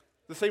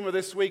The theme of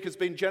this week has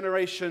been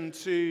generation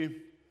to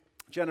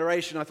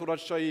generation. I thought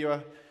I'd show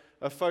you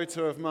a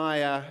photo of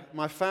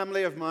my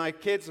family, of my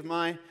kids, of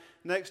my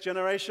next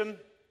generation.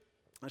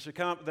 I should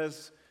come up.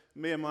 There's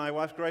me and my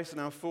wife Grace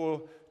and our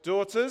 4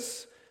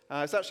 daughters.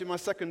 It's actually my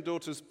second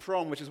daughter's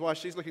prom, which is why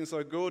she's looking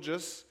so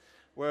gorgeous,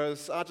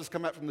 whereas I just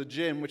come back from the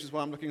gym, which is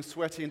why I'm looking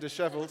sweaty and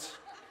disheveled,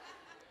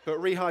 but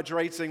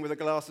rehydrating with a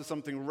glass of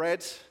something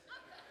red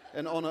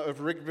in honor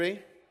of Rigby.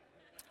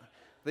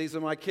 These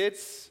are my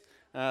kids.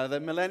 They're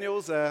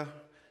millennials, they're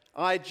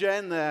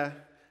iGen, they're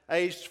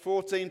aged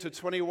 14 to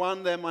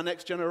 21, they're my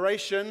next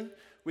generation.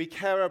 We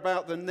care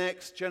about the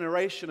next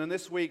generation, and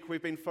this week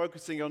we've been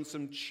focusing on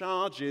some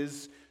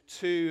charges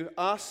to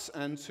us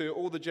and to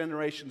all the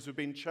generations. We've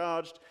been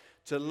charged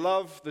to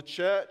love the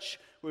church,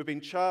 we've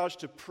been charged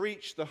to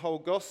preach the whole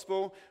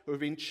gospel, we've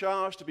been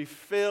charged to be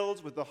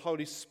filled with the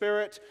Holy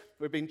Spirit,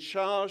 we've been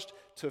charged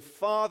to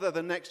father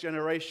the next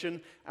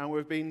generation, and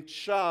we've been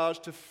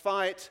charged to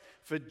fight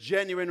for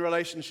genuine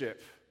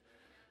relationship.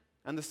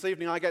 And this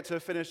evening I get to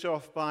finish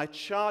off by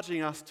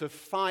charging us to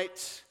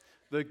fight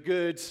the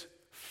good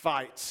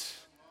fight.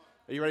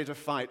 Are you ready to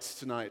fight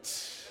tonight?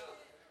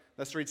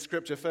 Let's read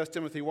scripture. 1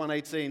 Timothy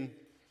 1:18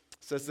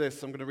 says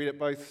this. I'm going to read it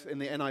both in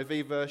the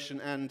NIV version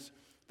and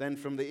then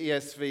from the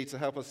ESV to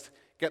help us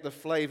get the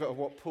flavor of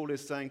what Paul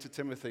is saying to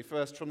Timothy.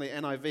 First from the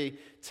NIV.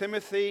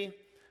 Timothy,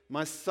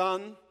 my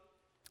son,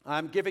 I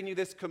am giving you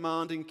this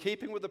command in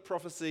keeping with the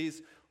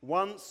prophecies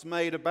once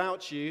made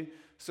about you,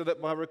 so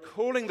that by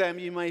recalling them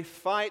you may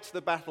fight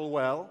the battle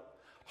well,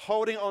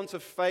 holding on to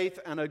faith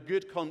and a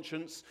good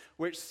conscience,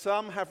 which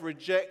some have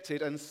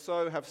rejected and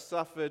so have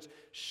suffered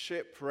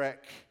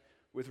shipwreck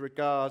with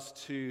regards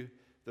to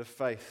the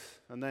faith.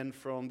 And then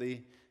from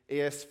the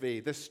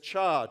ESV, this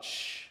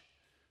charge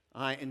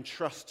I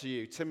entrust to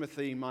you,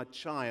 Timothy, my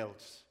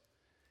child,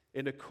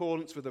 in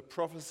accordance with the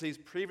prophecies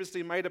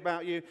previously made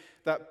about you,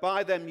 that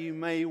by them you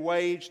may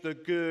wage the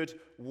good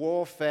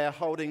warfare,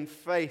 holding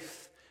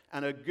faith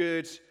and a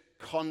good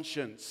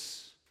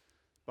conscience.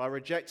 By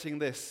rejecting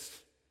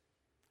this,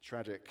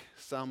 tragic,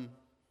 some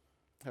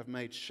have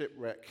made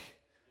shipwreck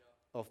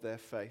of their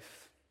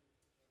faith.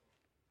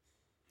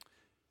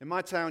 In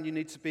my town, you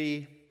need to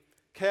be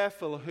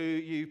careful who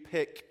you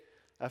pick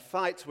a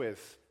fight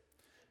with.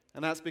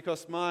 And that's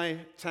because my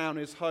town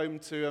is home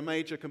to a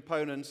major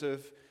component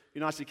of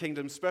United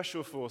Kingdom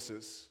Special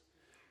Forces.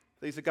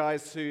 These are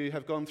guys who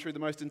have gone through the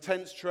most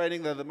intense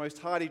training. They're the most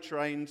highly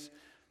trained,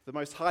 the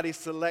most highly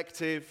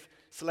selected,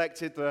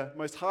 the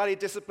most highly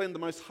disciplined, the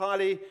most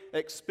highly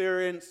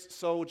experienced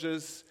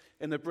soldiers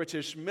in the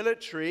British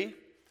military.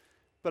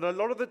 But a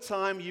lot of the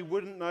time, you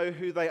wouldn't know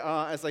who they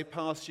are as they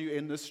pass you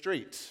in the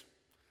street.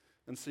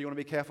 And so you want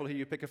to be careful who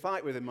you pick a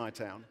fight with in my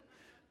town,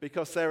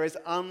 because there is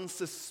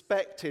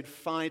unsuspected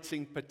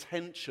fighting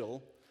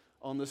potential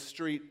on the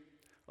street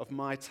of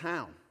my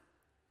town.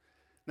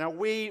 Now,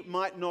 we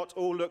might not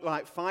all look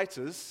like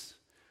fighters,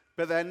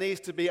 but there needs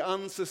to be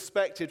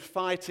unsuspected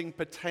fighting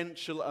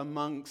potential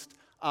amongst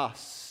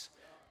us,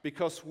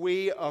 because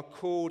we are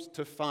called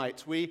to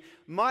fight. We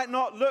might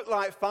not look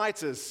like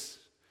fighters,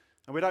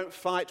 and we don't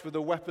fight with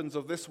the weapons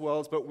of this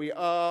world, but we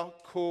are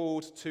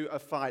called to a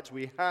fight.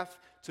 We have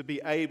to be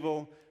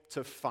able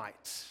to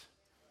fight.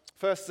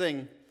 First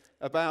thing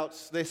about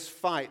this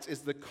fight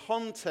is the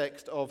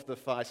context of the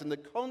fight, and the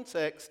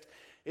context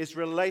is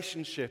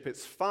relationship,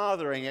 it's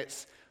fathering,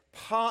 it's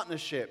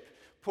partnership.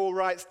 Paul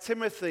writes,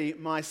 Timothy,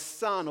 my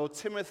son, or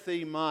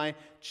Timothy, my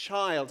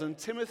child. And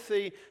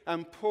Timothy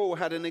and Paul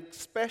had an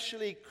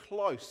especially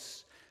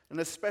close, an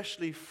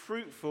especially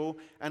fruitful,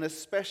 and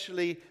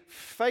especially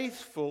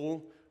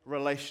faithful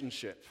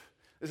relationship.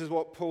 This is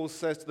what Paul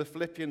says to the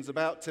Philippians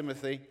about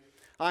Timothy.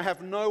 I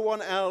have no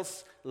one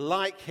else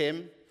like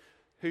him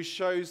who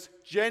shows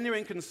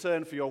genuine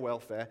concern for your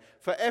welfare.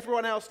 For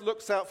everyone else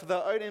looks out for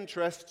their own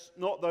interests,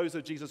 not those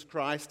of Jesus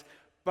Christ.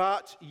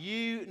 But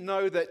you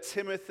know that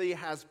Timothy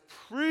has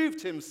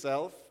proved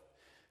himself,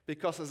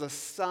 because as a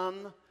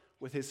son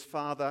with his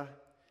father,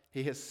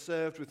 he has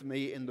served with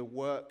me in the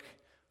work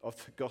of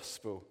the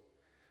gospel.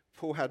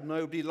 Paul had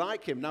nobody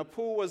like him. Now,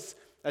 Paul was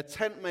a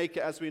tent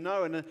maker, as we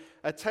know, and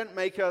a tent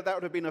maker, that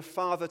would have been a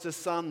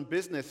father-to-son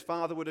business.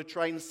 Father would have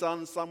trained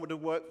son would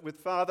have worked with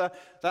father.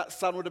 That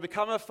son would have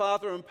become a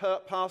father and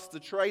passed the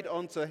trade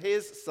on to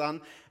his son.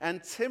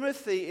 And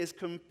Timothy is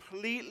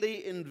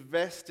completely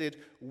invested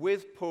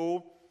with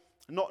Paul,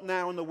 not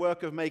now in the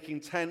work of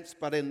making tents,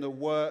 but in the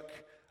work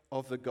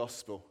of the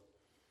gospel.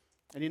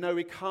 And you know,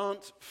 we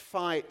can't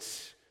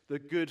fight the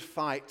good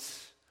fight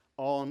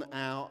on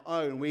our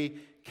own. We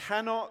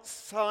cannot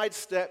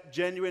sidestep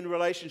genuine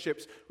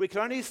relationships. We can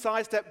only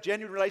sidestep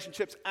genuine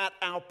relationships at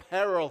our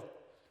peril.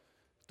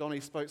 Donnie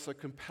spoke so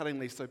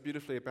compellingly, so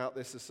beautifully about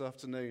this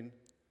afternoon.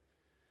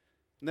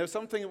 And there was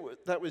something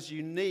that was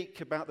unique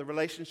about the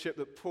relationship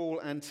that Paul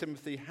and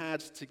Timothy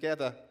had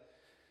together.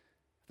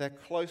 Their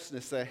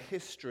closeness, their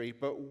history,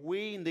 but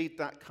we need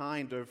that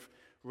kind of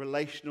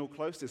relational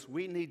closeness.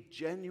 We need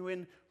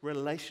genuine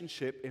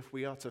relationship if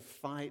we are to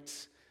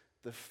fight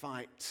the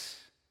fight.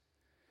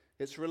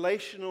 It's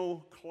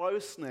relational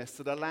closeness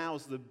that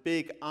allows the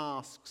big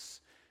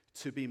asks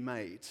to be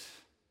made.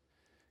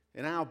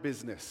 In our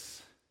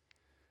business,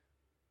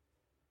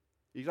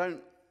 you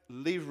don't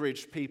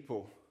leverage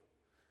people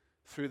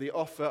through the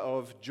offer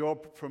of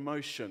job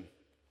promotion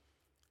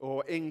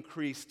or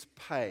increased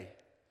pay.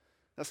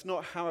 That's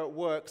not how it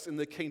works in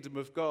the kingdom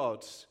of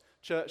God.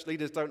 Church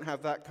leaders don't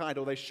have that kind,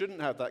 or they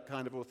shouldn't have that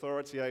kind of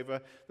authority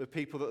over the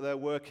people that they're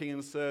working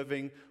and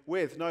serving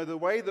with. No, the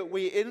way that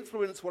we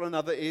influence one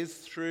another is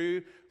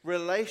through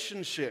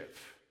relationship.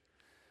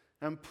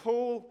 And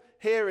Paul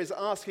here is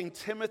asking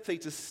Timothy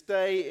to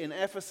stay in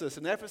Ephesus.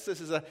 And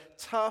Ephesus is a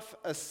tough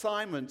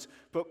assignment,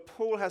 but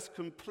Paul has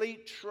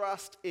complete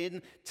trust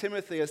in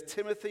Timothy, as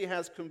Timothy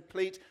has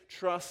complete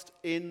trust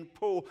in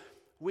Paul.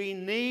 We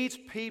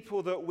need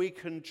people that we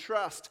can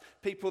trust,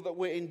 people that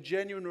we're in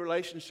genuine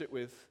relationship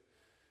with.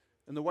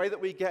 And the way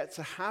that we get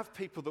to have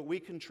people that we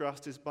can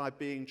trust is by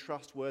being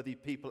trustworthy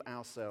people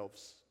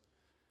ourselves.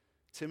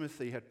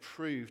 Timothy had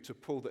proved to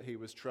Paul that he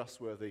was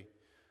trustworthy.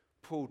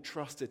 Paul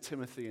trusted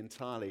Timothy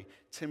entirely.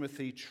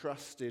 Timothy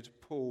trusted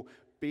Paul.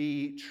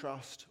 Be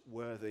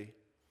trustworthy.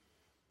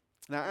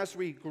 Now, as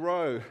we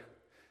grow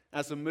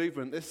as a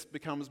movement, this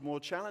becomes more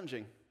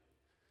challenging.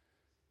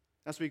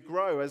 As we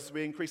grow, as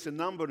we increase in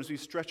number, and as we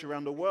stretch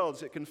around the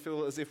world, it can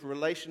feel as if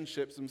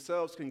relationships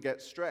themselves can get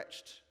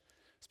stretched.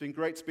 It's been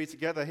great to be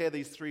together here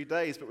these 3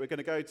 days, but we're going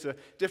to go to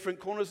different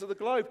corners of the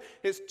globe.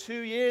 It's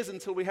 2 years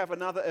until we have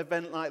another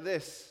event like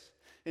this.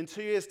 In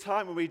 2 years'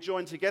 time, when we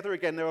join together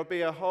again, there will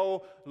be a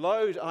whole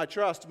load, I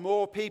trust,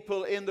 more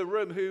people in the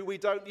room who we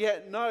don't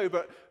yet know,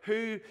 but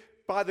who,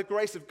 by the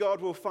grace of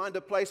God, will find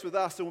a place with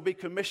us and will be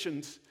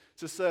commissioned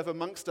to serve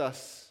amongst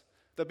us.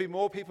 There'll be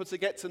more people to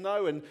get to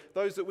know, and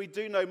those that we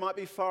do know might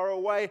be far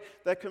away.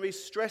 There can be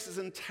stresses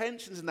and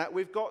tensions in that.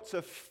 We've got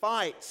to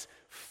fight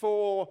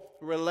for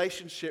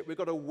relationship. We've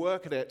got to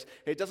work at it.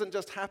 It doesn't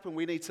just happen.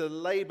 We need to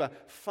labor,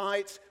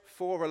 fight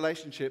for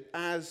relationship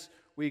as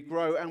we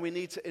grow, and we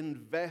need to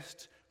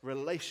invest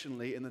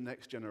relationally in the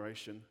next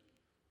generation.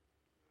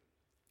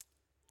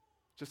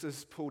 Just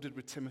as Paul did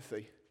with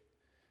Timothy,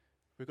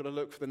 we've got to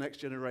look for the next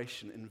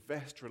generation,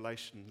 invest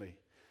relationally,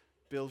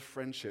 build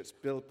friendships,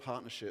 build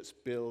partnerships,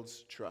 build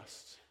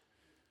trust.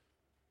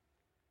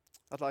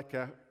 I'd like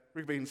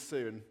Rigby and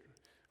Sue and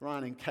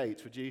Ryan and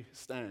Kate, would you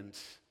stand?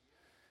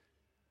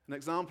 An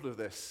example of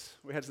this.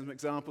 We had some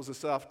examples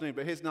this afternoon,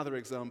 but here's another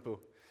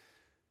example.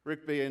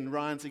 Rigby and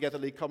Ryan together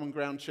lead Common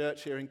Ground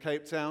Church here in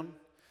Cape Town,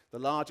 the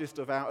largest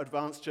of our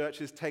advanced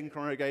churches, 10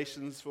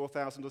 congregations,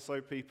 4,000 or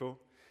so people.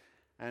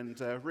 And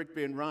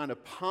Rigby and Ryan are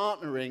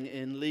partnering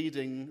in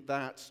leading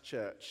that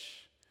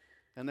church.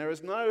 And there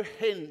is no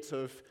hint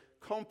of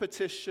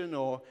competition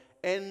or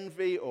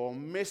envy or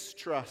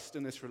mistrust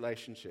in this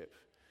relationship.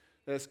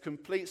 There's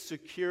complete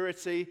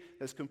security,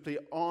 there's complete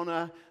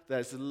honor,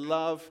 there's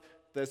love.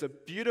 There's a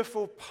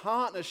beautiful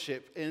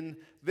partnership in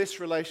this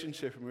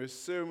relationship, and with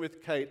Sue and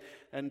with Kate.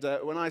 And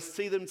when I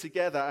see them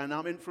together and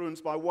I'm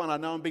influenced by one, I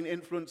know I'm being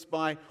influenced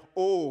by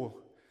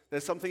all.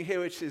 There's something here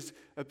which is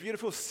a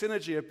beautiful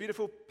synergy, a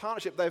beautiful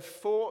partnership. They've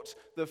fought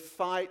the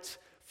fight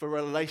for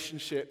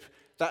relationship.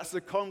 That's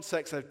the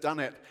context. They've done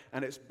it,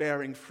 and it's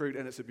bearing fruit,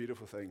 and it's a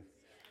beautiful thing.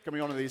 Can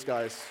we honor these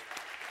guys?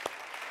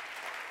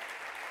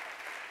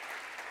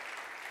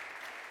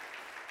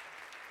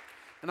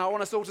 And I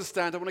want us all to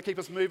stand. I want to keep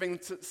us moving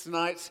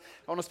tonight.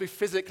 I want us to be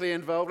physically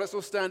involved. Let's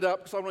all stand up,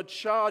 because I want to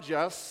charge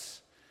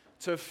us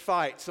to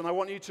fight, and I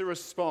want you to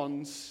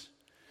respond.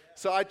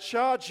 So I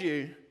charge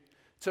you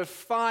to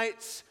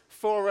fight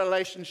for a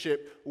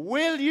relationship.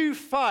 Will you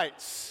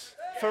fight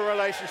for a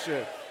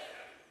relationship?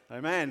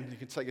 Amen. You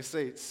can take your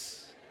seats.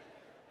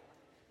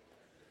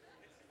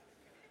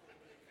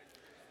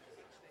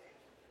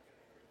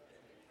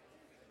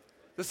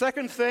 The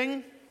second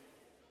thing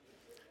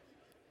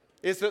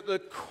is that the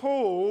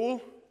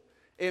call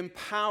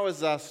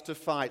empowers us to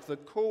fight. The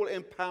call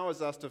empowers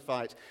us to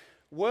fight.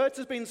 Words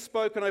have been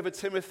spoken over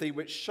Timothy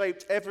which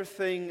shaped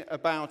everything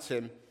about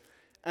him.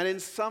 And in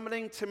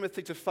summoning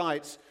Timothy to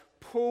fight,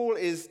 Paul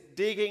is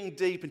digging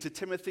deep into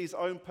Timothy's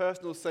own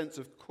personal sense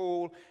of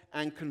call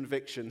and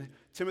conviction.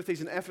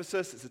 Timothy's in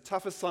Ephesus. It's a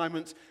tough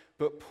assignment,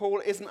 but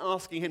Paul isn't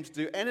asking him to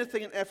do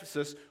anything in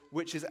Ephesus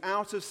which is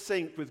out of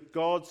sync with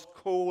God's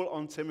call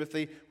on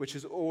Timothy, which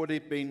has already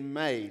been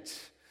made.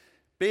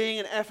 Being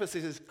in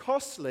Ephesus is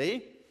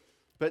costly,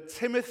 but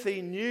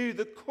Timothy knew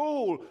the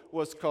call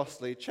was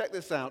costly. Check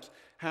this out,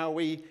 how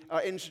we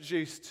are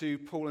introduced to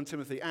Paul and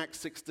Timothy. Acts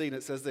 16,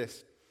 it says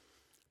this.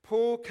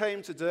 Paul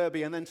came to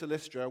Derbe and then to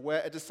Lystra,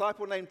 where a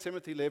disciple named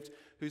Timothy lived,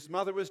 whose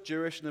mother was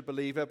Jewish and a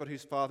believer, but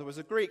whose father was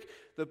a Greek.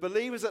 The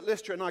believers at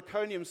Lystra and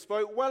Iconium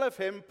spoke well of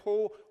him.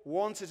 Paul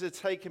wanted to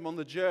take him on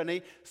the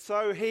journey,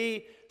 so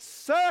he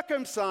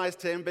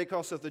circumcised him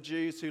because of the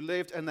Jews who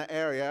lived in the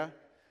area,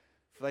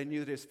 for they knew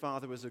that his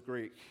father was a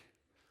Greek.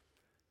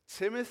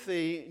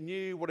 Timothy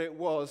knew what it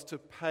was to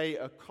pay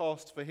a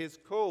cost for his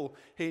call.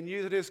 He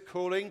knew that his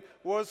calling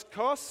was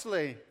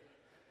costly.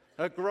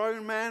 A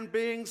grown man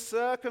being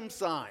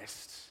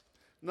circumcised.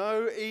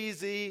 No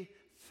easy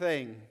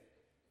thing.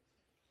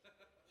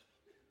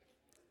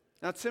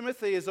 Now,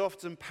 Timothy is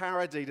often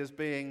parodied as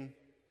being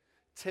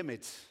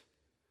timid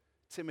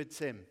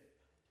Tim.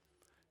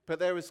 But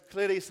there was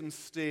clearly some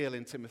steel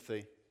in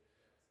Timothy.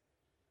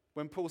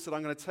 When Paul said,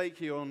 I'm going to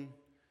take you on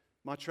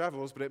my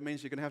travels, but it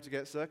means you're going to have to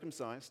get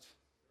circumcised.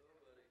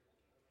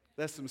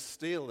 There's some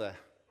steel there,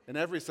 in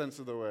every sense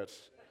of the word.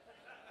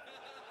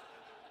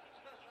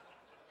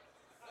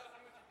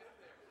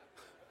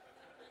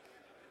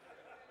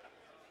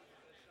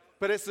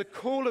 But it's a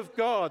call of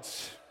God.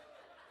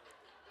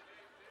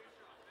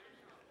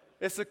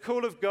 It's a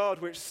call of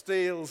God which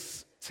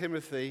steels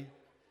Timothy.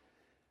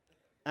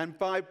 And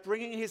by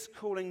bringing his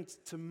calling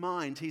to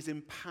mind, he's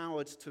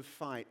empowered to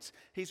fight.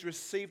 He's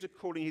received a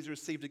calling, he's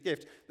received a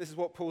gift. This is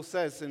what Paul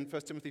says in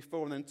 1 Timothy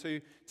 4 and then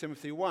 2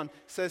 Timothy 1. It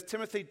says,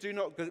 Timothy, do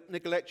not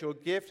neglect your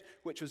gift,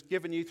 which was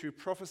given you through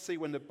prophecy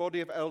when the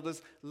body of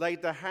elders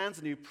laid their hands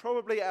on you,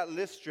 probably at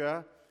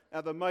Lystra,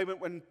 at the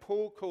moment when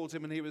Paul called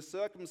him and he was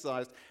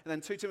circumcised. And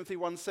then 2 Timothy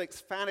 1:6,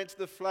 fan into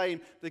the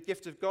flame the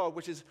gift of God,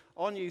 which is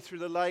on you through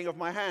the laying of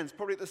my hands.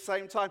 Probably at the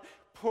same time,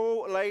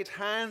 Paul laid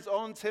hands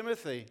on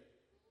Timothy,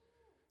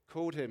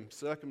 called him,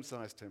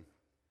 circumcised him.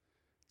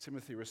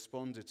 Timothy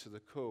responded to the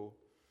call.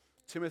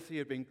 Timothy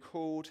had been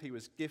called, he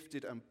was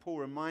gifted, and Paul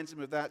reminds him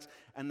of that,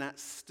 and that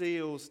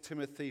steels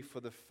Timothy for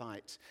the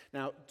fight.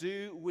 Now,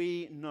 do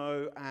we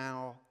know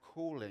our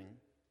calling?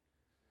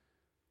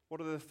 What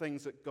are the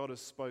things that God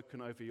has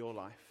spoken over your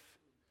life?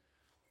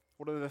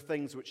 What are the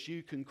things which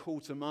you can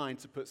call to mind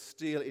to put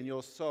steel in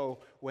your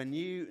soul when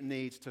you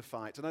need to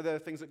fight? I know there are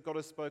things that God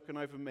has spoken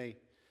over me.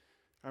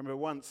 I remember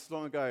once,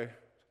 long ago,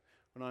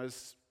 when I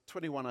was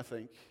 21, I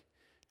think,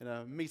 in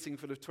a meeting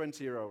full of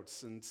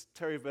 20-year-olds, and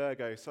Terry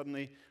Virgo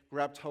suddenly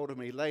grabbed hold of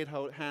me, laid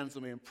hands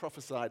on me, and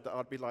prophesied that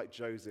I'd be like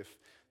Joseph,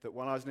 that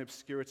while I was in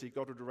obscurity,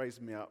 God would raise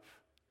me up.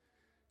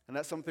 And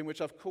that's something which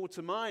I've called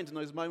to mind in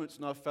those moments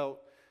when I've felt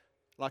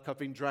like I've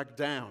been dragged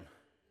down.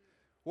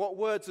 What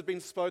words have been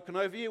spoken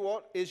over you?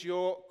 What is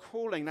your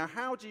calling? Now,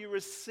 how do you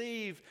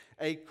receive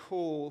a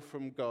call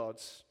from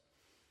God?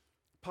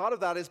 Part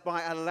of that is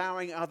by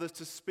allowing others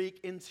to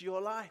speak into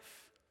your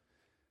life.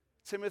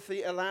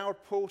 Timothy allowed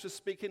Paul to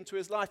speak into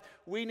his life.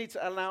 We need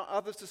to allow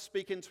others to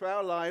speak into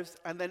our lives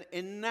and then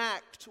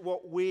enact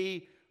what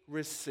we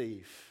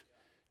receive.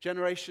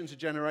 Generation to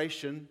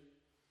generation,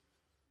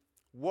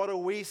 what are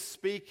we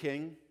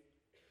speaking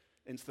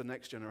into the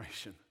next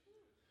generation?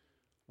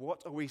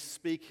 What are we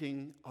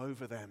speaking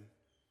over them?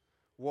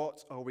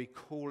 What are we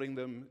calling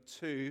them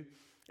to?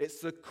 It's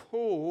the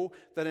call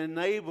that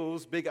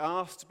enables big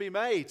asks to be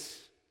made.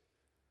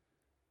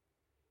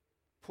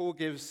 Paul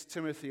gives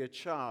Timothy a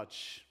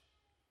charge.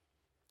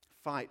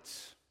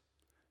 Fight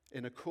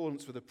in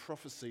accordance with the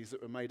prophecies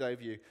that were made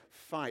over you.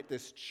 Fight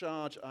this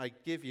charge I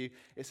give you.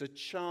 It's a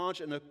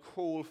charge and a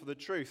call for the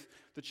truth.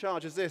 The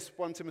charge is this,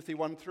 1 Timothy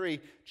 1:3,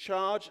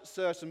 charge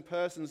certain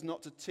persons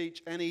not to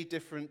teach any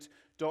different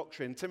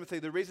doctrine. Timothy,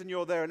 the reason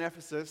you're there in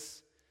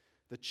Ephesus,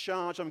 the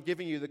charge I'm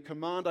giving you, the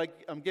command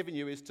I'm giving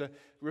you is to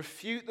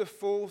refute the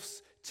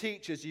false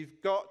teachers.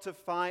 You've got to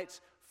fight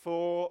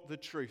for the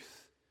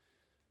truth.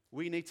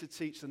 We need to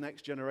teach the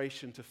next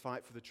generation to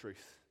fight for the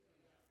truth.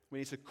 We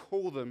need to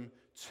call them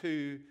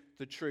to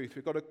the truth.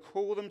 We've got to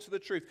call them to the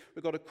truth.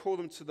 We've got to call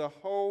them to the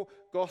whole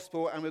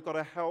gospel, and we've got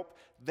to help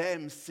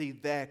them see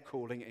their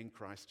calling in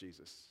Christ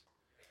Jesus.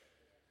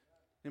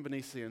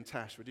 Imbenisi and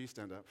Tash, would you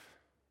stand up?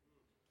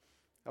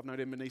 I've known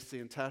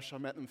Imbenisi and Tash. I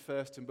met them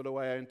first in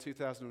Bulawayo in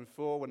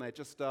 2004 when they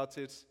just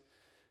started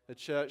a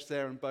church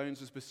there, and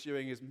Bones was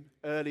pursuing his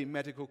early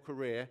medical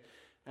career.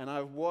 And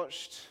I've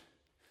watched,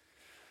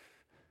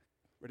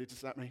 ready to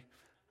slap me?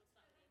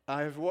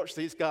 I've watched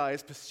these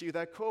guys pursue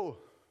their call.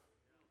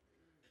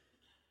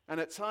 And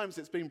at times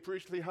it's been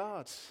brutally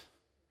hard.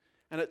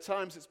 And at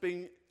times it's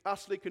been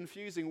utterly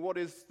confusing. What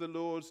is the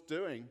Lord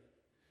doing?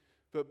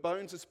 But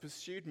Bones has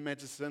pursued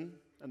medicine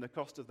and the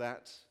cost of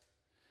that.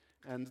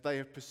 And they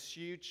have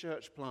pursued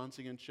church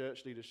planting and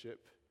church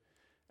leadership.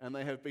 And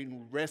they have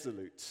been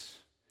resolute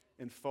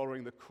in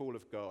following the call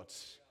of God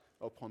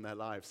upon their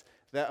lives.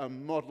 They're a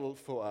model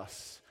for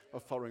us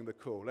of following the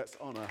call. Let's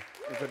honor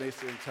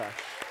Imbenisi and Tash.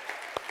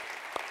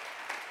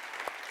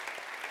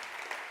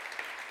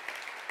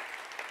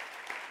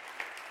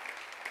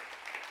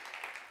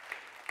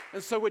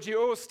 And so would you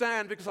all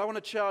stand, because I want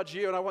to charge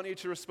you and I want you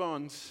to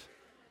respond.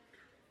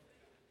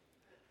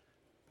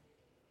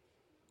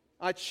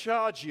 I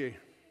charge you.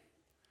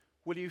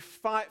 Will you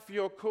fight for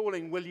your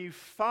calling? Will you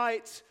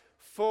fight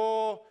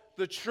for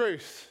the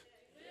truth?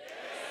 Yes.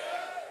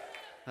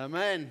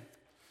 Amen.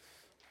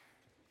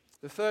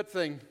 The third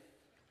thing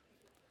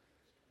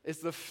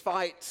is the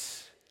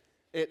fight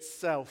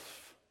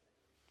itself.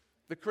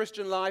 The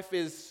Christian life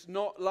is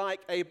not like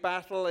a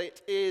battle,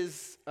 it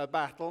is a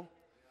battle.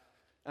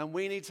 And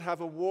we need to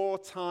have a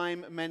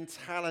wartime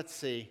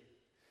mentality.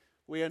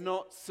 We are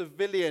not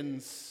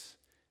civilians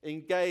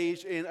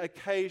engaged in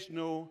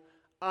occasional,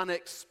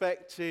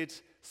 unexpected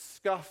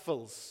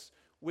scuffles.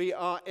 We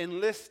are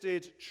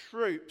enlisted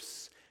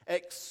troops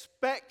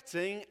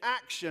expecting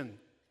action.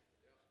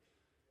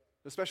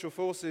 The Special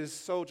Forces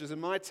soldiers in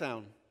my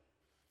town,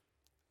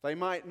 They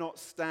might not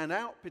stand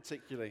out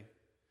particularly.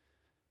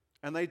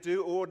 And they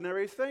do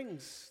ordinary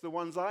things. The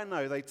ones I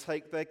know, they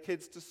take their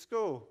kids to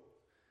school.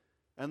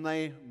 And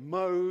they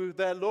mow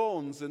their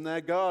lawns and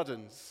their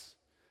gardens.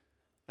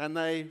 And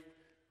they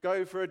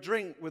go for a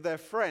drink with their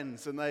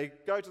friends. And they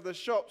go to the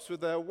shops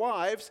with their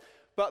wives.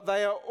 But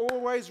they are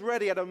always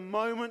ready at a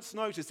moment's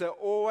notice. They're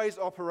always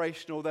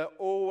operational. They're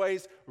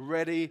always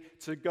ready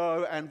to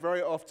go. And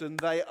very often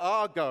they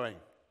are going.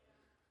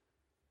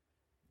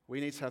 We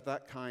need to have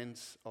that kind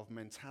of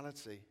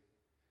mentality.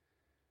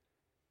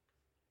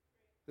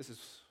 This is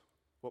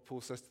what Paul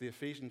says to the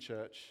Ephesian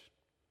church.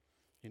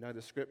 You know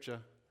the scripture.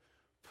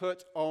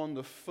 Put on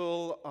the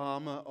full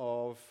armor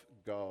of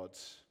God.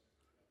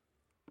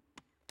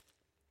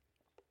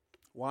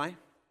 Why?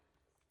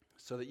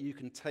 So that you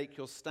can take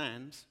your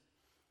stand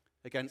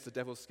against the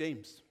devil's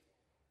schemes.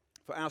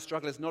 For our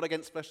struggle is not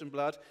against flesh and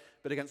blood,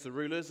 but against the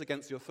rulers,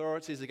 against the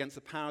authorities, against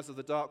the powers of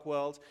the dark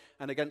world,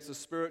 and against the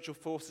spiritual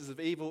forces of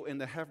evil in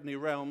the heavenly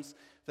realms.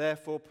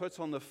 Therefore,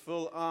 put on the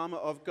full armor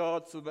of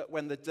God, so that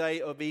when the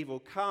day of evil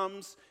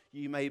comes,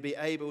 you may be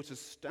able to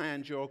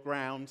stand your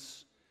ground,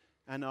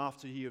 and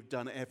after you have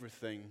done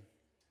everything,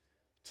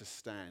 to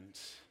stand.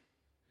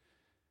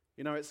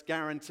 You know, it's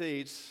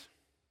guaranteed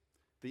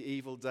the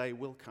evil day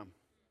will come.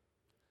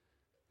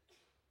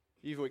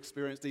 You've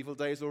experienced evil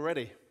days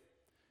already.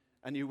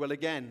 And you will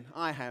again.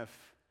 I have.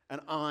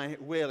 And I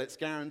will. It's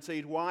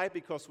guaranteed. Why?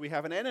 Because we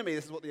have an enemy.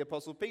 This is what the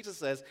Apostle Peter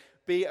says.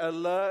 Be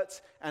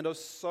alert and of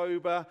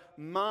sober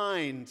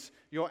mind.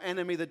 Your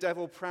enemy, the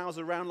devil, prowls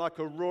around like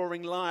a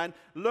roaring lion,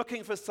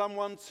 looking for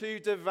someone to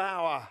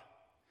devour.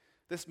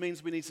 This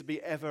means we need to be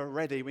ever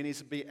ready. We need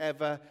to be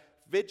ever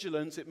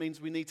vigilant. It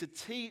means we need to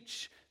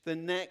teach the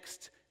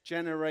next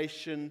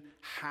generation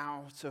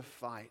how to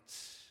fight.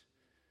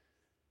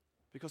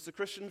 Because the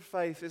Christian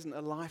faith isn't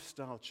a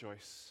lifestyle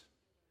choice.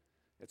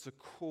 It's a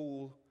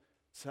call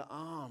to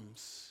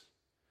arms.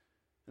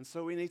 And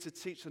so we need to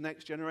teach the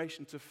next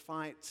generation to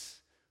fight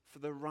for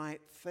the right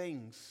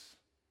things.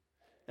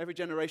 Every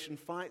generation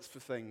fights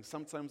for things.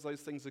 Sometimes those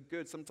things are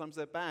good, sometimes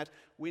they're bad.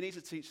 We need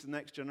to teach the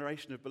next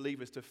generation of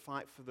believers to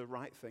fight for the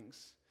right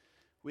things.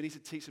 We need to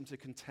teach them to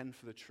contend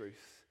for the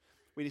truth.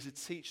 We need to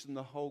teach them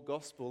the whole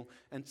gospel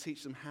and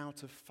teach them how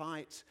to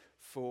fight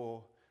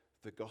for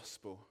the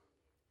gospel.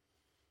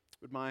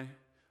 Would my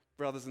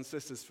brothers and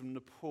sisters from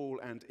Nepal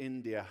and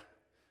India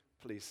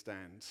please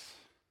stand?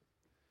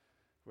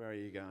 Where are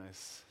you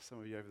guys? Some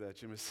of you over there,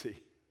 Jimothy.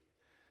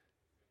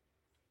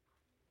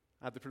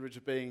 I had the privilege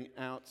of being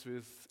out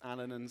with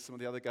Alan and some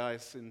of the other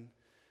guys in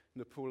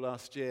Nepal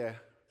last year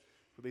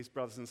with these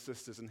brothers and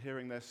sisters and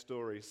hearing their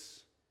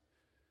stories.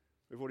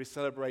 We've already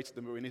celebrated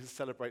them, but we need to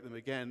celebrate them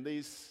again.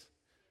 These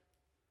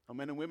are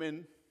men and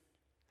women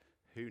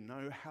who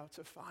know how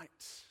to fight.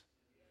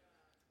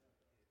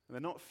 And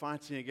they're not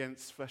fighting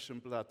against flesh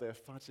and blood. They're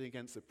fighting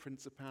against the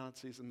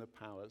principalities and the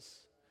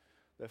powers.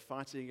 They're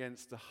fighting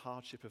against the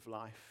hardship of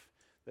life.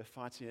 They're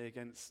fighting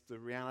against the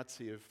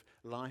reality of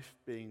life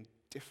being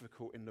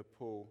difficult in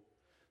Nepal.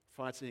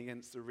 Fighting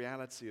against the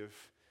reality of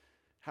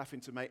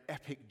having to make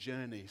epic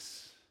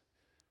journeys.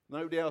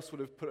 Nobody else would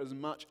have put as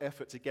much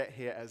effort to get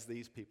here as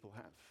these people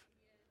have.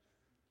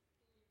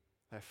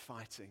 They're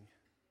fighting.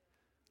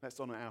 Let's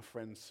honor our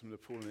friends from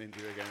Nepal and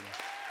India again.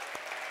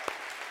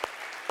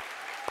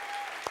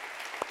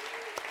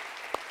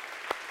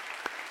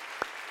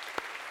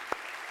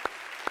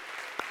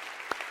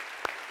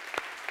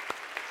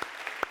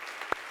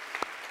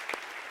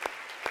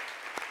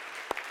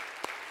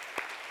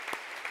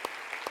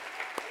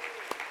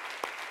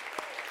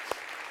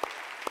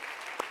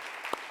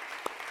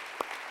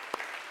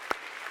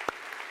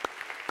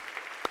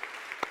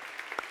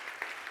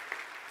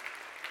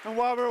 And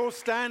while we're all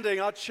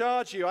standing, I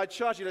charge you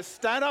to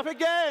stand up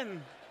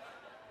again.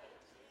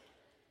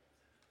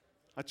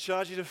 I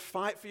charge you to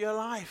fight for your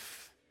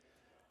life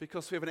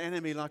because we have an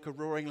enemy like a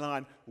roaring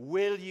lion.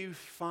 Will you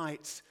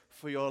fight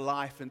for your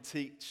life and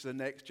teach the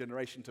next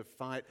generation to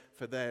fight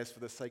for theirs for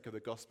the sake of the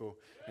gospel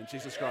in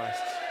Jesus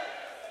Christ?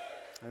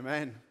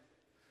 Amen.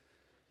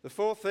 The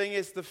fourth thing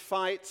is the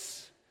fight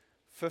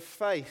for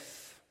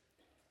faith.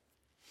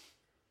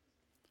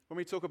 When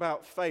we talk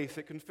about faith,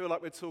 it can feel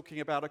like we're talking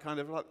about a kind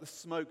of like the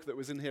smoke that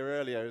was in here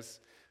earlier as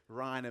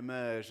Ryan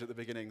emerged at the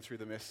beginning through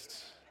the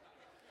mist.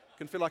 It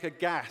can feel like a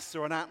gas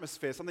or an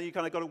atmosphere, something you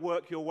kind of got to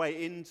work your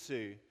way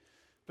into.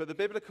 But the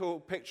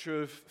biblical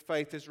picture of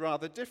faith is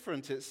rather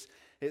different. It's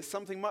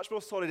something much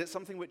more solid. It's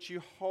something which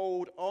you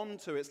hold on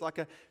to. It's like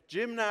a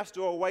gymnast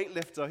or a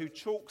weightlifter who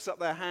chalks up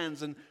their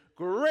hands and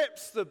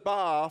grips the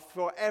bar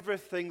for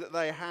everything that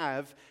they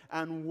have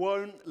and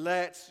won't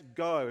let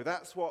go.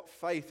 That's what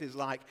faith is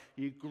like.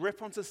 You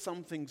grip onto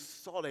something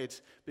solid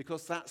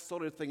because that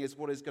solid thing is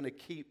what is going to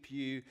keep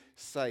you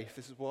safe.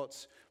 This is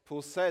what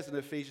Paul says in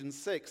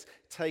Ephesians 6.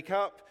 Take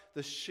up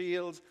the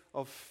shield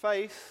of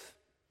faith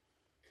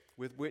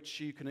with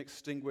which you can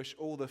extinguish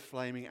all the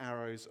flaming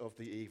arrows of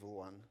the evil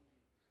one.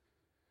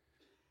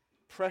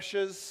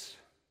 Pressures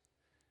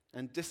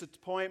and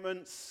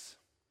disappointments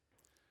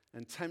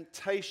and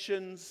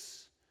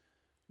temptations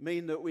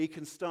mean that we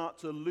can start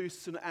to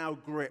loosen our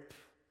grip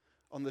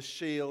on the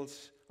shield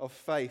of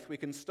faith. We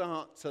can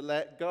start to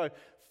let go.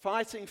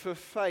 Fighting for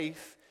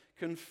faith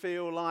can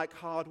feel like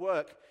hard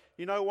work.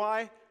 You know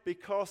why?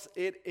 Because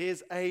it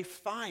is a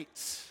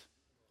fight.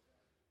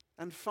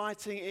 And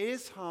fighting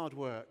is hard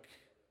work.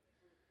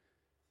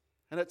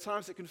 And at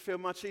times it can feel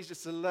much easier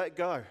to let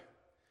go.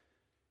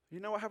 You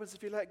know what happens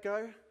if you let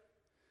go?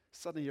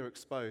 Suddenly you're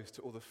exposed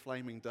to all the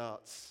flaming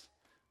darts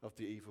of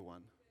the evil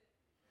one.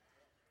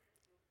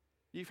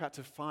 You've had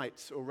to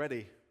fight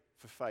already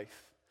for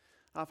faith.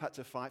 I've had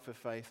to fight for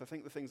faith. I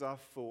think the things I've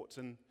fought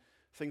and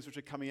things which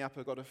are coming up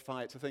I've got to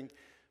fight. I think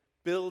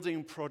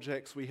building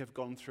projects we have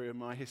gone through in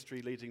my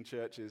history leading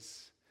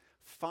churches.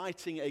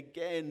 Fighting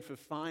again for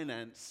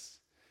finance.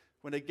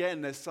 When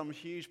again there's some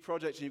huge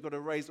project and you've got to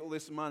raise all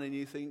this money and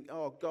you think,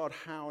 oh God,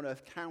 how on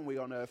earth can we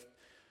on earth?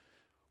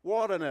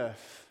 What on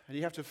earth? And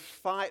you have to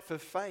fight for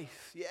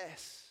faith.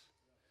 Yes.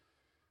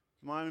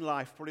 In my own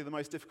life, probably the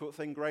most difficult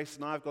thing Grace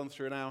and I have gone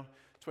through in our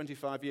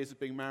 25 years of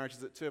being married is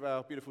that two of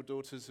our beautiful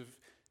daughters have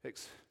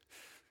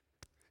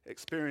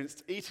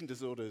experienced eating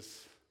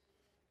disorders.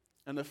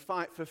 And the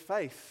fight for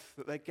faith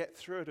that they get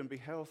through it and be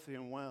healthy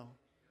and well.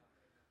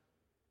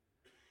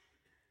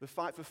 The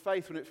fight for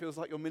faith when it feels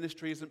like your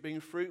ministry isn't being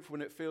fruitful,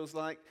 when it feels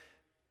like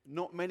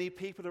not many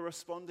people are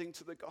responding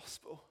to the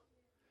gospel.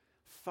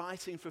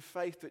 Fighting for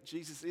faith that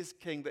Jesus is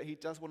king, that he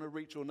does want to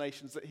reach all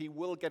nations, that he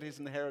will get his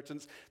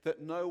inheritance,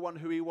 that no one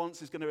who he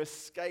wants is going to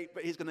escape,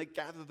 but he's going to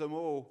gather them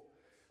all.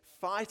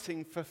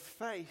 Fighting for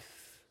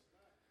faith.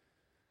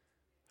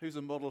 Who's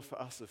a model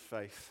for us of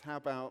faith? How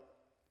about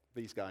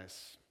these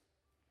guys?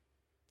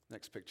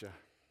 Next picture.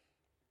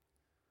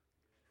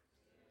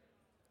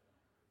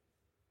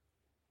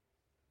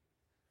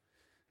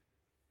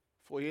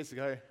 Four years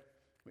ago,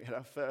 we had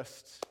our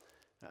first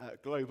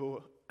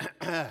global...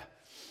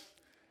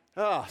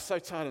 so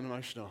tired and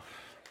emotional.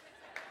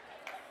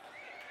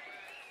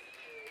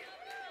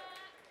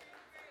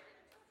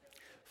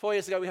 4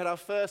 years ago, we had our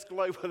first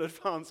global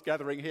advanced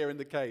gathering here in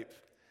the Cape.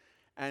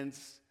 And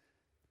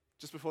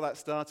just before that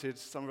started,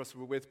 some of us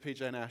were with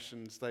PJ and Ash,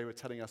 and they were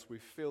telling us, we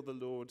feel the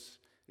Lord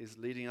is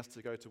leading us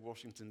to go to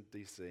Washington,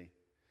 D.C.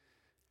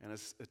 And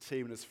as a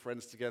team and as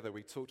friends together,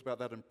 we talked about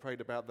that and prayed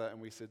about that,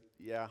 and we said,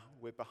 yeah,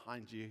 we're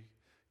behind you.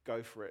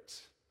 Go for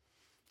it.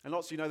 And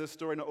lots of you know the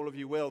story, not all of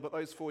you will, but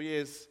those 4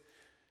 years,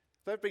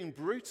 they've been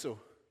brutal.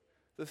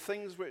 The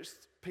things which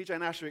PJ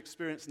and Ash have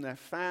experienced in their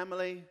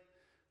family,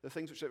 the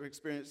things which they've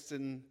experienced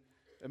in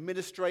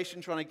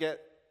administration, trying to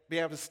be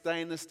able to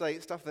stay in the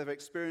state, stuff they've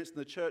experienced in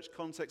the church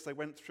context they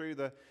went through,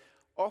 the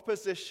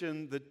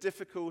opposition, the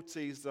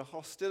difficulties, the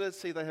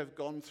hostility they have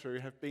gone through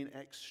have been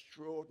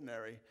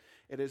extraordinary.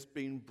 It has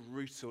been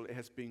brutal, it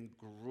has been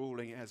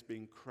grueling, it has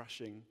been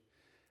crushing.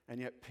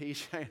 And yet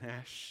PJ and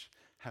Ash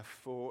have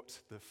fought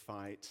the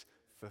fight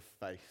for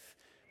faith.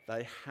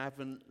 They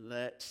haven't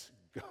let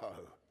go.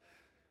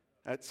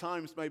 At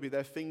times, maybe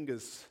their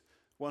fingers,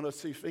 one or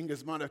two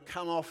fingers, might have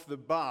come off the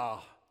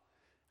bar,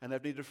 and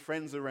they've needed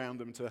friends around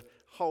them to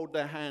hold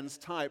their hands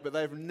tight, but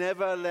they've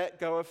never let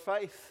go of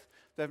faith.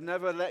 They've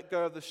never let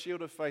go of the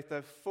shield of faith.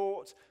 They've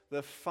fought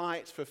the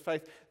fight for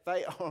faith.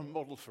 They are a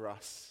model for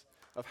us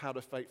of how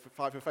to fight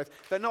for faith.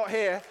 They're not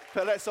here,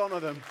 but let's honor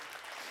them.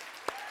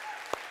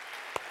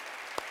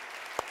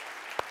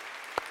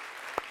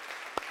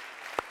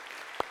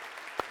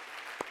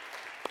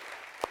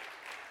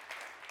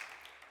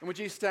 And would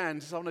you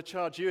stand? I want to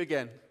charge you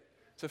again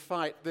to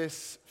fight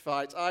this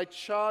fight. I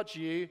charge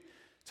you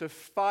to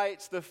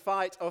fight the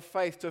fight of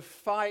faith, to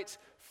fight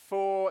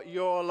for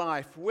your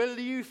life. Will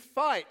you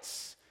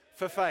fight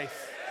for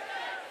faith?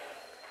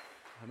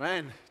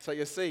 Amen. Take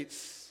your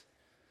seats.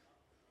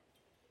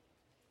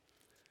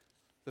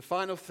 The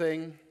final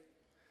thing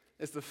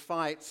is the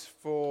fight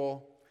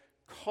for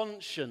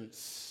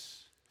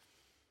conscience.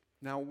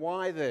 Now,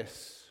 why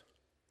this?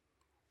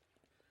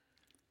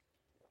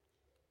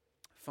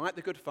 Fight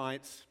the good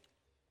fight,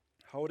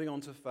 holding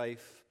on to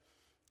faith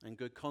and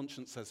good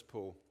conscience, says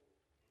Paul.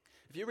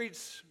 If you read,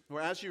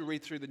 or as you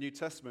read through the New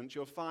Testament,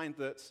 you'll find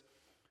that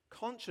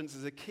conscience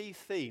is a key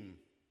theme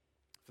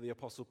for the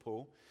Apostle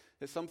Paul.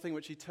 It's something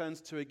which he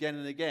turns to again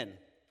and again.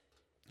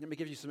 Let me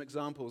give you some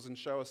examples and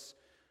show us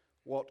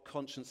what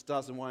conscience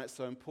does and why it's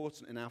so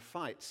important in our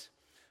fight.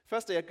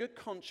 Firstly, a good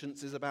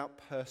conscience is about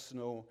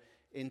personal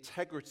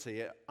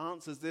integrity. It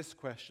answers this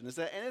question: is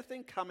there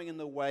anything coming in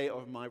the way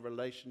of my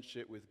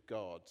relationship with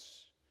God?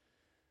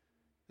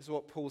 This is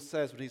what Paul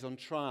says when he's on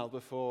trial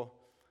before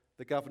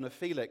the governor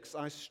Felix.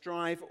 I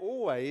strive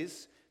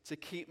always to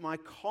keep my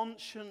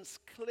conscience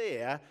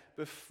clear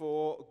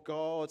before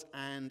God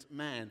and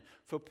man.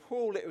 For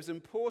Paul, it was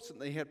important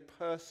that he had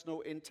personal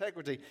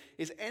integrity.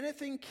 Is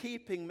anything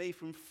keeping me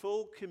from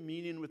full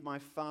communion with my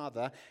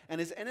Father?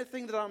 And is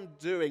anything that I'm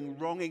doing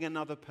wronging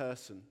another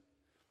person?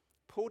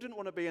 Paul didn't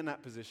want to be in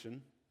that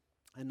position,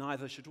 and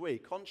neither should we.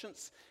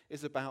 Conscience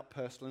is about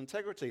personal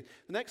integrity.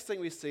 The next thing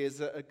we see is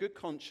that a good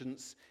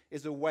conscience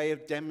is a way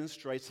of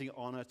demonstrating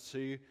honor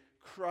to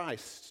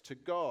Christ, to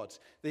God.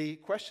 The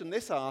question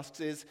this asks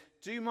is,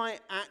 do my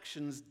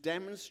actions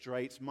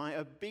demonstrate my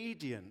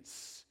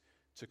obedience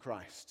to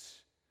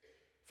Christ?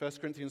 1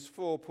 Corinthians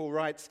 4, Paul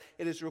writes,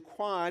 "It is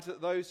required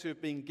that those who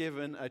have been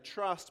given a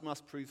trust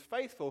must prove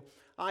faithful.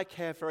 I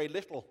care very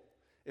little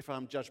if I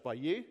am judged by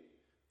you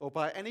or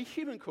by any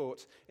human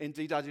court.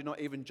 Indeed, I do not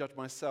even judge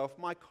myself.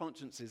 My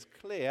conscience is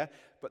clear,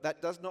 but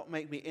that does not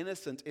make me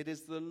innocent. It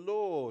is the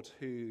Lord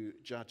who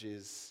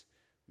judges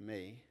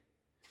me.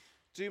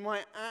 Do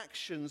my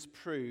actions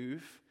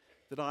prove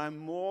that I am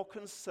more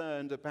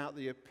concerned about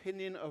the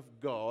opinion of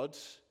God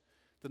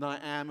than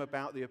I am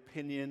about the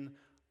opinion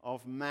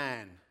of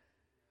man?"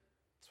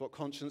 That's what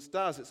conscience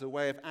does. It's a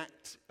way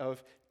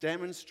of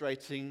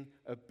demonstrating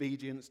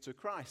obedience to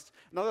Christ.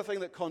 Another thing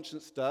that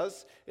conscience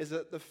does is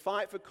that the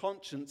fight for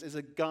conscience is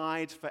a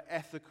guide for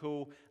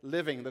ethical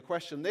living. The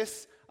question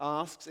this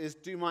asks is,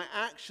 do my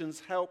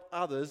actions help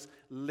others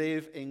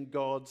live in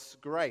God's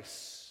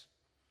grace?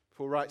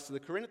 Paul writes to the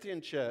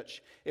Corinthian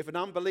church, "If an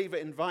unbeliever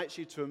invites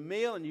you to a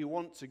meal and you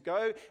want to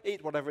go,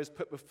 eat whatever is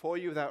put before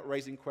you without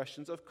raising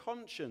questions of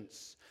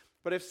conscience.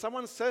 But if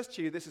someone says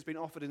to you, 'This has been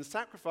offered in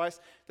sacrifice,'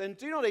 then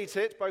do not eat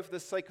it, both for the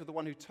sake of the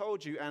one who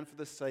told you and for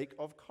the sake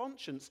of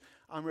conscience."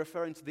 I'm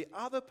referring to the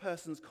other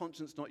person's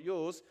conscience, not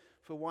yours,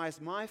 for why is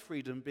my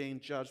freedom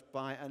being judged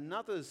by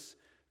another's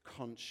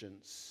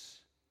conscience?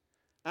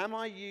 Am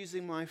I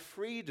using my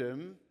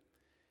freedom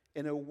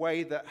in a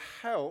way that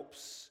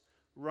helps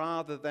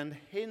rather than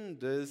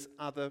hinders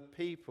other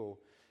people?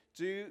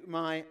 Do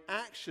my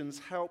actions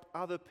help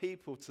other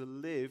people to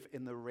live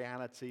in the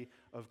reality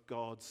of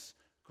God's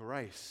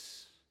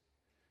grace?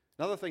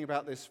 Another thing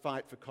about this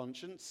fight for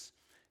conscience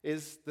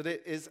is that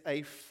it is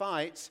a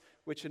fight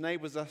which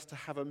enables us to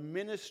have a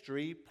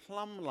ministry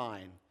plumb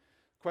line.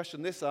 The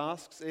question this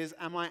asks is,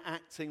 am I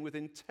acting with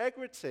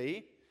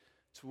integrity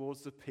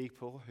towards the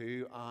people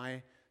who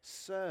I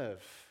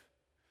serve?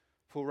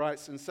 Paul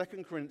writes in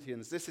 2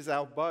 Corinthians, "This is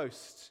our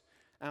boast.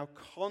 Our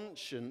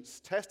conscience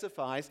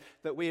testifies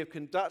that we have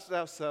conducted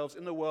ourselves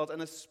in the world,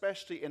 and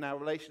especially in our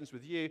relations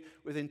with you,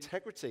 with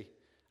integrity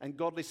and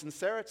godly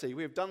sincerity.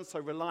 We have done so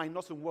relying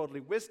not on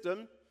worldly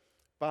wisdom,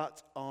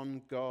 but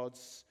on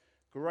God's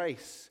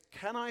grace."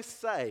 Can you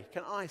say,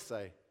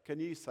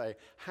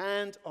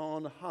 hand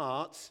on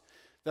heart,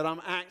 that I'm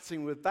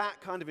acting with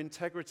that kind of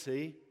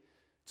integrity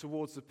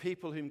towards the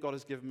people whom God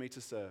has given me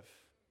to serve?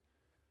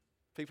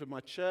 People of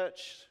my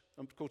church,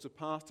 I'm called to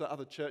pastor,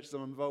 other churches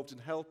I'm involved in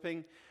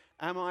helping.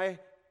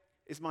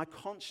 Is my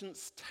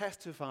conscience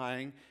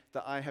testifying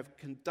that I have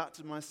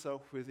conducted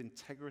myself with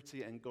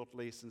integrity and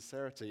godly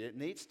sincerity? It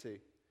needs to.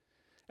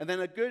 And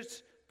then a good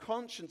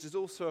conscience is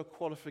also a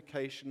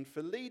qualification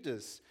for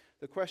leaders.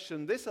 The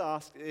question this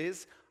asks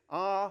is,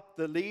 are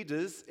the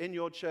leaders in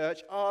your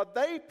church, are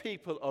they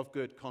people of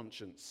good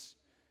conscience?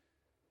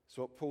 That's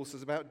what Paul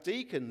says about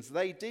deacons.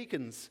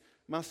 Deacons,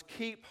 must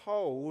keep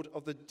hold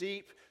of the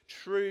deep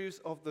truths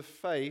of the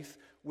faith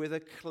with a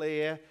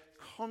clear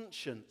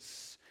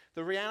conscience.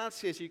 The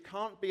reality is you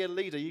can't be a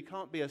leader, you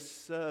can't be a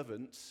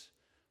servant,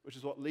 which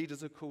is what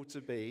leaders are called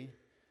to be.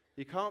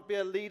 You can't be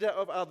a leader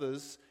of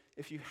others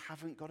if you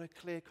haven't got a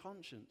clear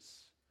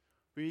conscience.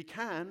 Well, you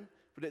can,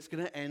 but it's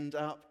going to end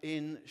up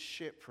in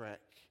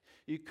shipwreck.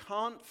 You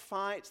can't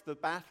fight the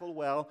battle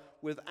well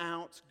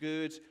without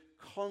good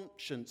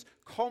conscience.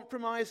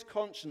 Compromised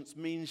conscience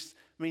means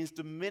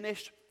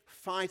diminished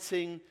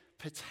fighting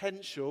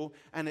potential,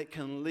 and it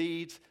can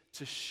lead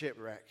to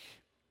shipwreck.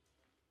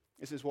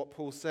 This is what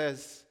Paul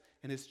says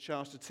in his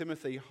charge to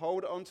Timothy: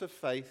 "Hold on to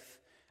faith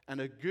and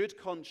a good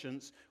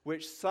conscience,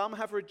 which some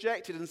have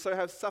rejected and so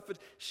have suffered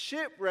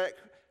shipwreck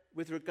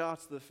with regard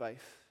to the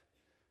faith.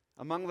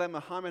 Among them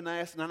are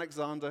Hymenaeus and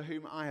Alexander,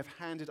 whom I have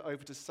handed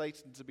over to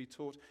Satan to be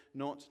taught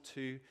not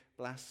to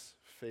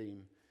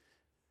blaspheme."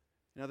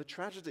 Now, the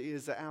tragedy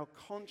is that our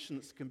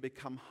conscience can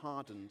become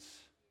hardened.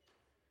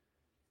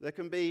 There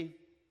can be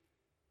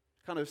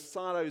kind of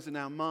silos in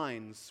our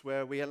minds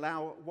where we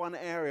allow one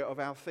area of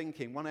our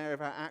thinking, one area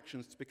of our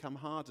actions to become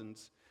hardened.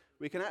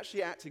 We can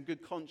actually act in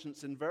good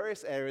conscience in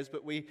various areas,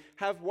 but we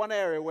have one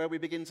area where we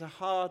begin to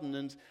harden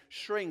and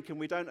shrink, and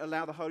we don't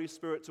allow the Holy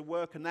Spirit to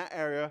work in that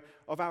area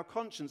of our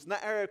conscience. And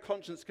that area of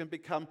conscience can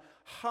become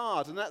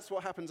hard, and that's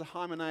what happened to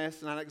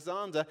Hymenaeus and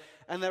Alexander.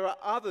 And there are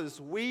others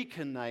we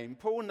can name.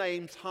 Paul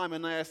named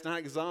Hymenaeus and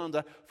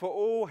Alexander for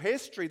all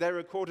history. They're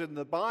recorded in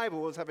the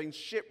Bible as having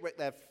shipwrecked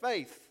their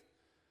faith.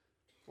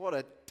 What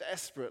a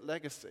desperate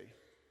legacy.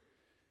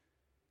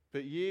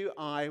 But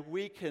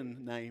we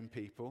can name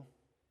people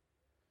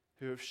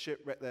who have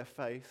shipwrecked their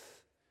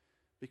faith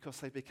because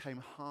they became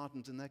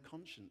hardened in their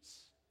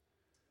conscience.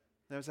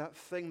 There's that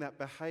thing, that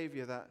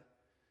behavior, that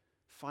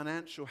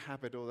financial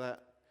habit or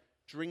that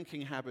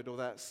drinking habit or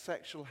that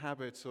sexual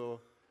habit or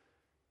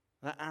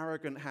that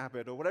arrogant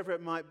habit or whatever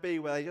it might be,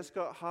 where they just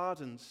got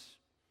hardened,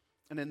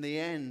 and in the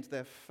end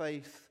their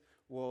faith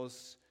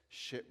was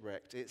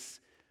shipwrecked.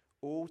 It's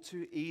all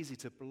too easy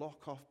to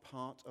block off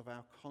part of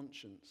our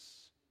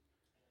conscience.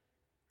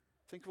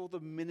 Think of all the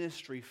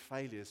ministry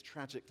failures,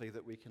 tragically,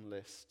 that we can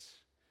list.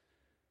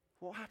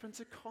 What happened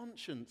to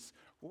conscience?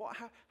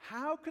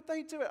 How could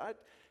they do it?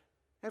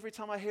 Every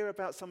time I hear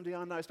about somebody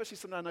I know, especially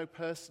somebody I know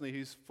personally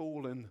who's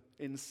fallen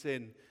in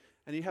sin,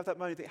 and you have that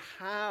moment, you think,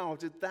 how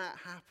did that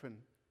happen?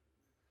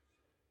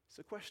 It's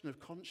a question of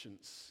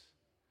conscience.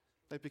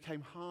 They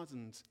became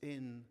hardened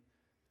in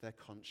their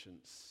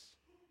conscience.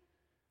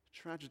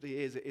 Tragedy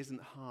is, it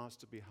isn't hard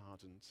to be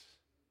hardened.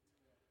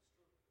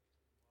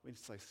 We need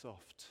to stay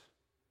soft.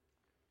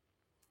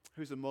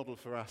 Who's a model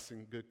for us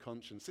in good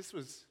conscience? This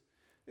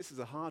is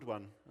a hard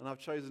one, and I've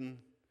chosen,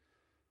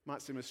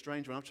 might seem a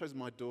strange one, I've chosen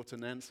my daughter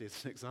Nancy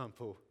as an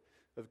example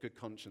of good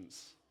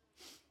conscience.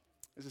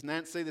 This is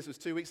Nancy. This was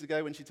 2 weeks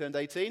ago when she turned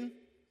 18.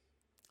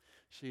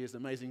 She is an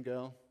amazing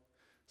girl,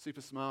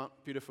 super smart,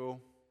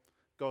 beautiful,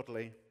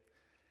 godly.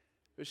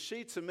 But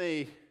she, to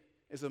me,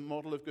 is a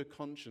model of good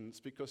conscience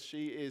because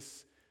she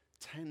is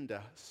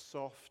tender,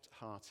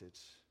 soft-hearted.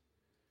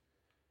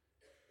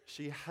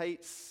 She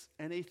hates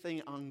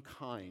anything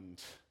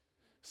unkind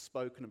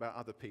spoken about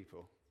other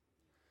people.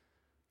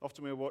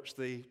 Often we watch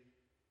the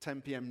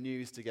 10 p.m.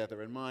 news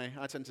together, and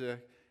I tend to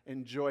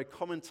enjoy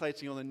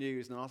commentating on the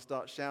news, and I'll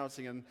start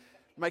shouting and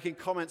making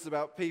comments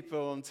about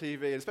people on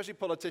TV, especially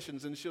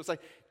politicians, and she'll say,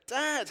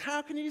 "Dad,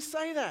 how can you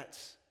say that?"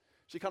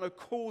 She kind of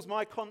calls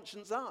my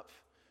conscience up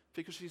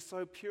because she's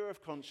so pure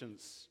of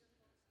conscience.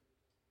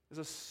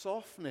 There's a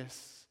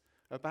softness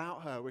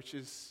about her which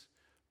is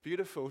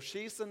beautiful.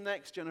 She's the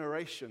next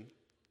generation.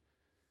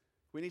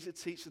 We need to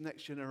teach the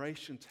next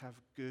generation to have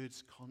good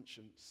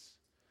conscience.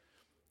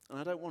 And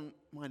I don't want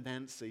my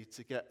Nancy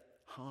to get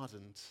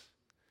hardened.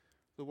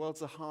 The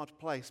world's a hard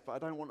place, but I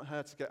don't want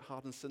her to get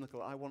hard and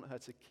cynical. I want her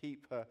to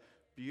keep her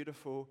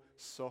beautiful,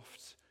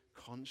 soft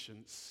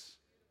conscience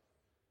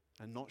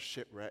and not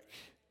shipwreck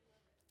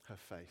her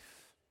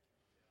faith.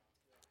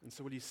 And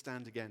so will you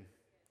stand again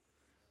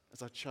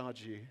as I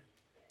charge you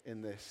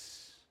in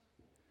this?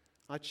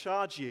 I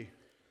charge you,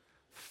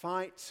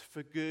 fight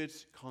for good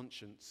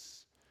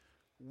conscience.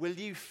 Will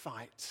you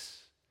fight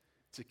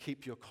to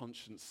keep your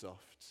conscience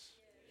soft?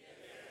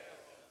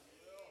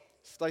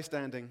 Stay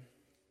standing.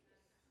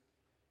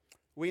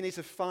 We need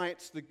to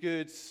fight the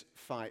good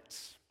fight.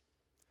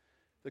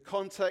 The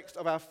context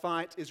of our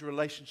fight is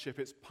relationship.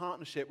 It's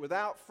partnership.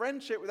 Without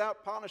friendship,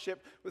 without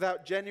partnership,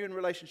 without genuine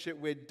relationship,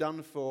 we're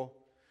done for.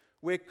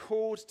 We're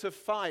called to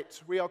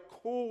fight. We are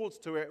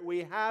called to it.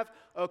 We have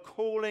a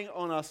calling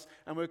on us,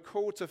 and we're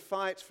called to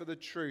fight for the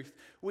truth.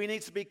 We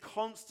need to be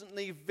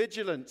constantly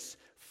vigilant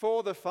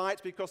for the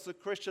fight because the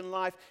Christian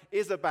life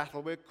is a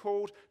battle. We're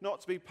called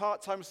not to be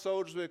part-time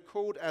soldiers. We're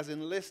called as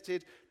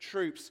enlisted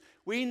troops.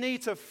 We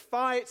need to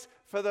fight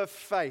for the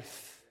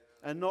faith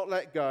and not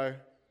let go.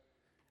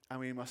 And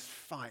we must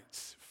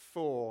fight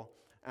for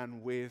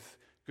and with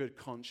good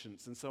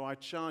conscience. And so I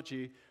charge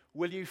you,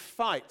 will you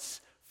fight?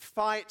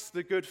 Fight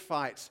the good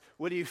fight.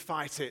 Will you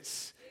fight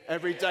it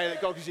every day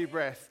that God gives you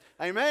breath?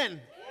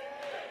 Amen.